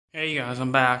Hey you guys,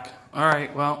 I'm back.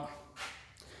 Alright, well,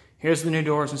 here's the new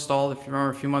doors installed. If you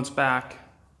remember a few months back,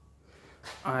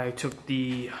 I took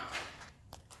the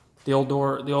old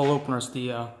openers,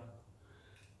 the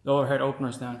overhead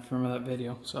openers down, if you remember that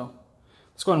video. So,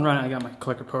 let's go ahead and run it. I got my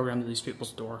clicker programmed to these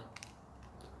people's door.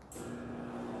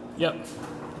 Yep.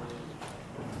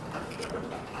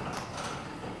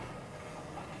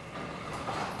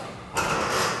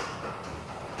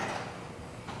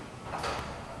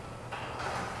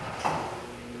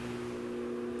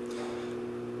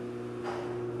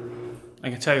 I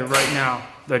can tell you right now,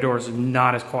 their doors are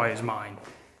not as quiet as mine.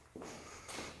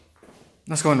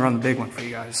 Let's go ahead and run the big one for you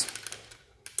guys.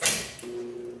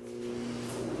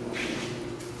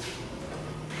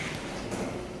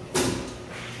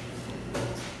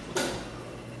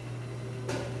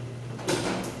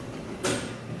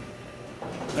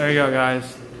 There you go,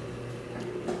 guys.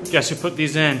 Guess who put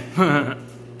these in? And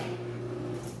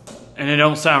it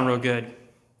don't sound real good.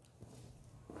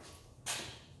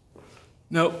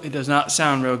 Nope, it does not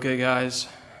sound real good, guys.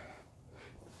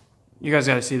 You guys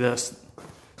gotta see this.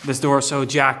 This door is so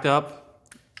jacked up,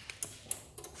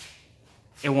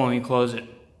 it won't even close it.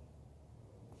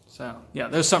 So, yeah,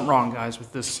 there's something wrong, guys,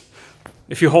 with this.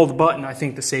 If you hold the button, I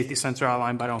think the safety sensor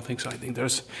outline, but I don't think so. I think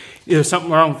there's either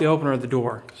something wrong with the opener of the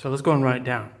door. So let's go and run it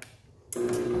down.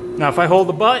 Now, if I hold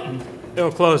the button,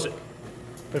 it'll close it.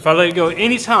 But if I let it go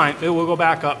any time, it will go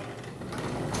back up.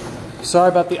 Sorry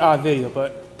about the odd video,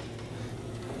 but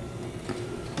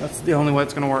that's the only way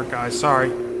it's going to work, guys. Sorry.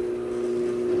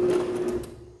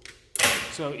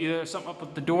 So either something up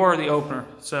with the door or the opener.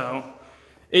 So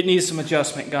it needs some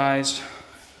adjustment, guys.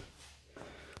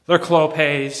 They're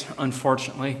clopays,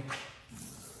 unfortunately.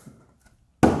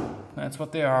 That's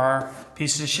what they are.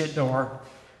 Pieces of shit door.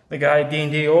 The guy at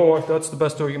D&D, oh, that's the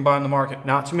best door you can buy on the market.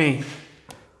 Not to me.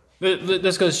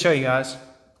 This goes to show you guys.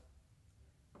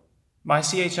 My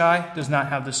CHI does not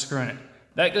have this screw in it.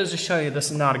 That goes to show you this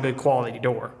is not a good quality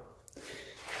door.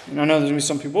 And I know there's going to be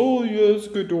some people, oh yeah, it's a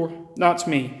good door. Not to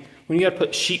me. When you got to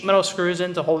put sheet metal screws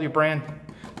in to hold your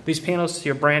these panels to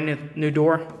your brand new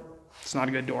door, it's not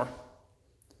a good door.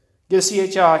 Get a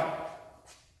CHI.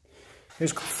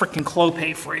 Here's freaking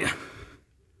clopay for you.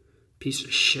 Piece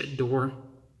of shit door.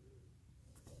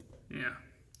 Yeah.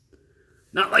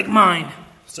 Not like mine.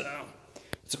 So,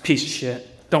 it's a piece of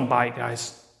shit. Don't buy it,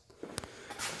 guys.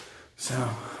 So,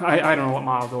 I don't know what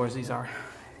model doors these are.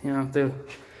 You know,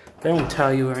 they won't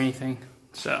tell you or anything.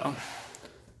 So,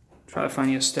 try to find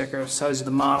you a sticker that tells you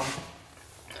the model.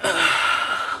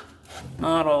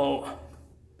 Model.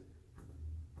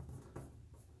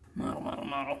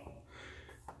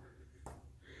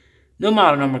 No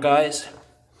model number, guys.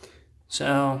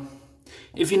 So,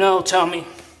 if you know, tell me.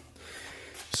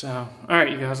 So,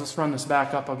 alright, you guys, let's run this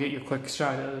back up. I'll get you a quick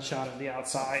shot of the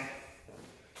outside.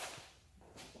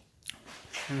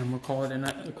 And then we'll call it a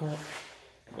night.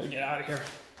 We'll get out of here.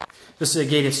 This is a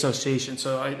gated association,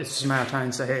 so it's just a matter of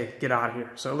time to say, hey, get out of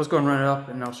here. So let's go and run it up,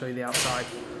 and I'll show you the outside.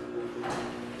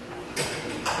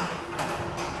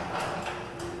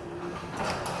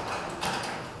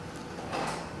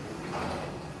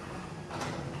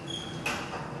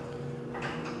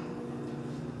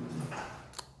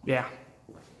 Yeah.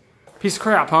 Piece of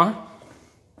crap, huh?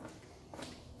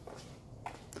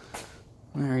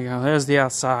 There you go. There's the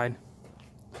outside.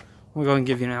 We'll go and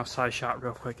give you an outside shot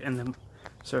real quick, and then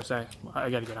seriously, I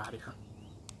gotta get out of here.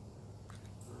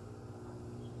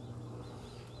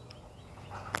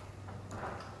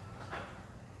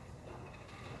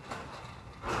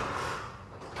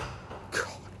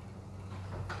 God.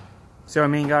 See what I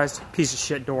mean, guys? Piece of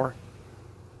shit door.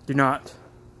 Do not.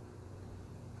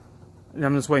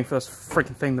 I'm just waiting for this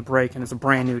freaking thing to break, and it's a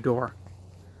brand new door.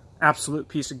 Absolute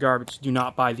piece of garbage. Do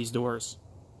not buy these doors.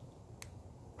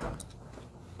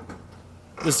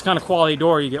 This is the kind of quality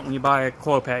door you get when you buy a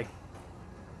clopay.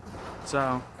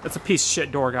 So, it's a piece of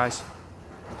shit door, guys.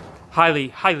 Highly,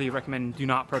 highly recommend do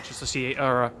not purchase a did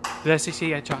I say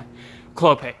CHI?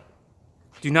 Clopay.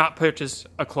 Do not purchase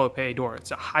a clopay door.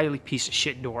 It's a highly piece of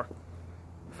shit door.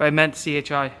 If I meant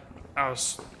CHI, I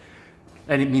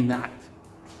didn't mean that.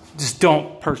 Just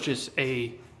don't purchase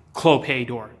a clopay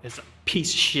door. It's a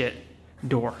piece of shit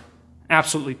door.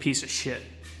 Absolutely piece of shit.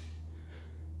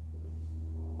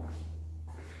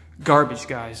 Garbage,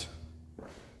 guys.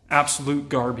 Absolute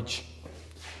garbage.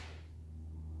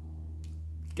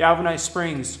 Galvanized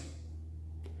springs.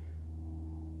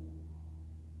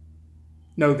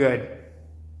 No good.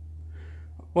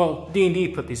 Well, D&D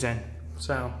put these in,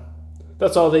 so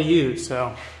that's all they use,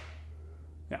 so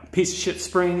yeah, piece of shit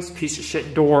springs, piece of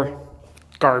shit door,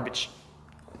 garbage.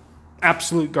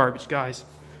 Absolute garbage, guys.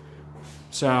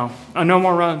 So, no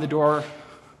more running the door.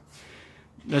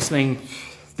 these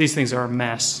things are a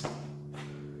mess.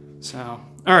 So,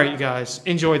 all right, you guys,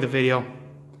 enjoy the video.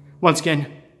 Once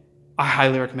again, I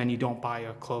highly recommend you don't buy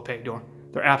a clopay door.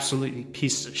 They're absolutely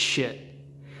pieces of shit.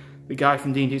 The guy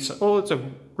from D&D said, oh, it's a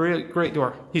great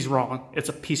door. He's wrong. It's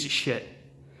a piece of shit.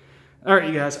 All right,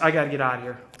 you guys, I got to get out of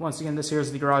here. Once again, this here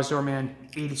is the Garage Door Man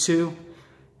 82.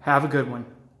 Have a good one.